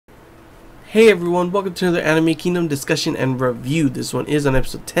Hey everyone, welcome to another Anime Kingdom discussion and review. This one is on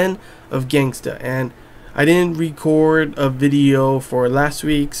episode 10 of Gangsta, and I didn't record a video for last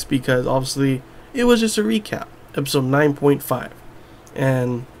week's because obviously it was just a recap, episode 9.5,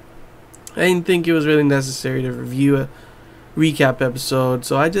 and I didn't think it was really necessary to review a recap episode,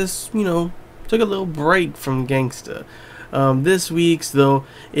 so I just, took a little break from Gangsta. This week's, though,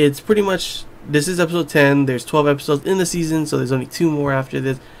 it's pretty much, this is episode 10, there's 12 episodes in the season, so there's only 2 more after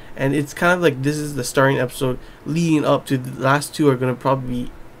this. And it's kind of like this is the starting episode leading up to the last 2 are going to probably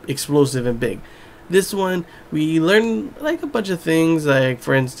be explosive and big. This one, we learn like a bunch of things, like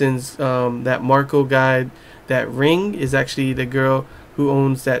for instance, that Marco guy, that Ring is actually the girl who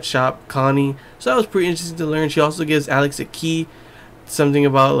owns that shop, Connie. So that was pretty interesting to learn. She also gives Alex a key, something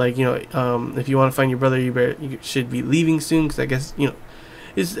about like, if you want to find your brother, you should be leaving soon, because I guess,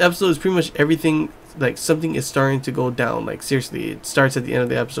 this episode is pretty much everything. Like something is starting to go down, like seriously, it starts at the end of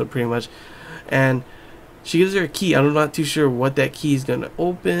the episode pretty much, and she gives her a key. I'm not too sure what that key is gonna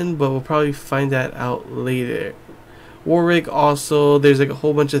open, but we'll probably find that out later. Warwick also, there's like a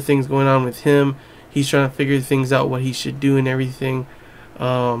whole bunch of things going on with him. He's trying to figure things out, what he should do and everything.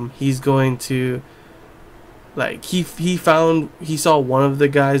 He's going to, like, he saw one of the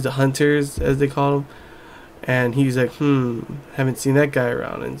guys, the hunters as they call them, and he's like, haven't seen that guy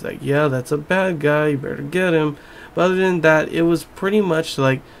around. And it's like, yeah, that's a bad guy, you better get him. But other than that, it was pretty much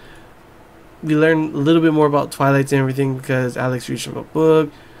like we learned a little bit more about Twilights and everything, because Alex reached from a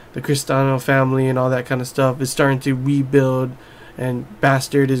book, the Cristano family and all that kind of stuff is starting to rebuild, and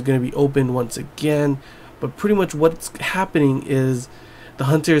Bastard is going to be open once again. But pretty much what's happening is the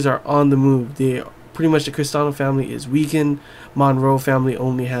hunters are on the move. Pretty much the Cristano family is weakened. Monroe family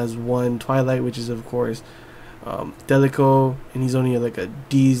only has one Twilight, which is of course Delico, and he's only like a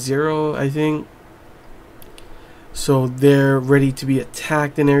D0, I think. So they're ready to be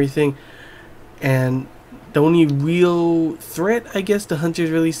attacked and everything, and the only real threat I guess the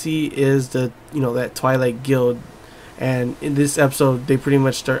hunters really see is the that Twilight guild. And in this episode they pretty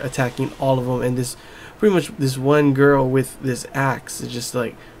much start attacking all of them, and this one girl with this axe is just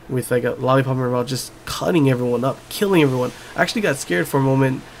like with like a lollipop in her mouth, just cutting everyone up, killing everyone. I actually got scared for a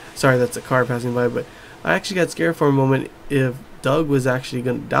moment. Sorry, that's a car passing by, but I actually got scared for a moment if Doug was actually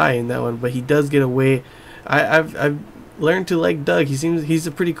gonna die in that one, but he does get away. I've learned to like Doug. He's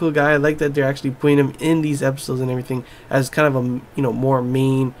a pretty cool guy. I like that they're actually putting him in these episodes and everything as kind of a more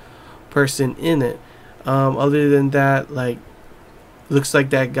main person in it. Other than that, like, looks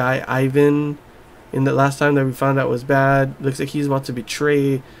like that guy Ivan in the last time that we found out was bad. Looks like he's about to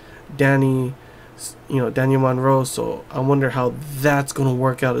betray Daniel Monroe, so I wonder how that's gonna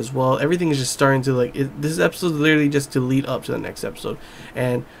work out as well. Everything is just starting to like this episode is literally just to lead up to the next episode,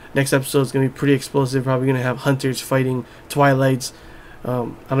 and next episode is gonna be pretty explosive. Probably gonna have hunters fighting Twilights. I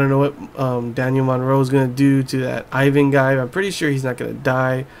don't know what Daniel Monroe is gonna do to that Ivan guy. I'm pretty sure he's not gonna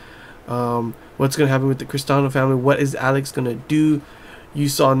die. What's gonna happen with the Cristano family? What is Alex gonna do? You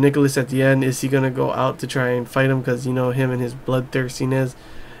saw Nicholas at the end. Is he gonna go out to try and fight him, because him and his bloodthirstiness?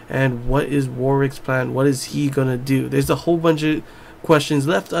 And what is Warwick's plan? What is he gonna do? There's a whole bunch of questions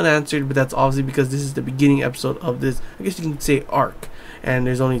left unanswered, but that's obviously because this is the beginning episode of this, I guess you can say, arc. And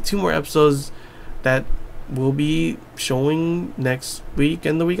there's only 2 more episodes that will be showing next week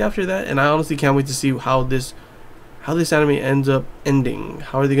and the week after that. And I honestly can't wait to see how this anime ends up ending.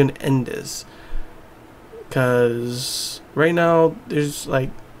 How are they gonna end this? Because right now there's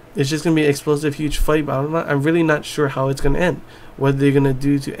like, it's just gonna be an explosive huge fight, but I'm really not sure how it's gonna end, what they're gonna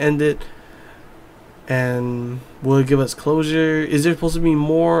do to end it, and will it give us closure? Is there supposed to be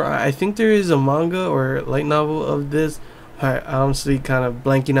more? I think there is a manga or light novel of this. I'm honestly kind of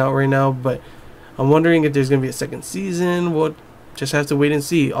blanking out right now, but I'm wondering if there's gonna be a second season. We'll just have to wait and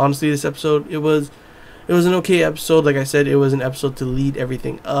see. Honestly, this episode, it was an okay episode. Like I said, it was an episode to lead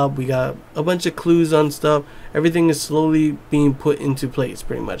everything up. We got a bunch of clues on stuff. Everything is slowly being put into place,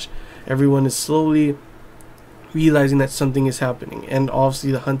 pretty much. Everyone is slowly realizing that something is happening, and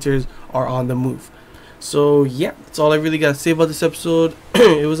obviously the hunters are on the move. So yeah, that's all I really got to say about this episode.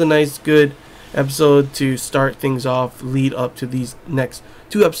 It was a nice, good episode to start things off, lead up to these next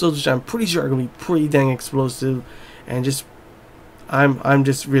 2 episodes, which I'm pretty sure are going to be pretty dang explosive, and just I'm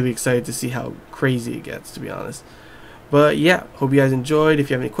just really excited to see how crazy it gets, to be honest. But yeah, hope you guys enjoyed. If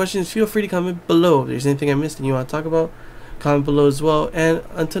you have any questions, feel free to comment below. If there's anything I missed and you want to talk about, comment below as well. And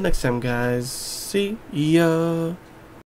until next time, guys, see ya.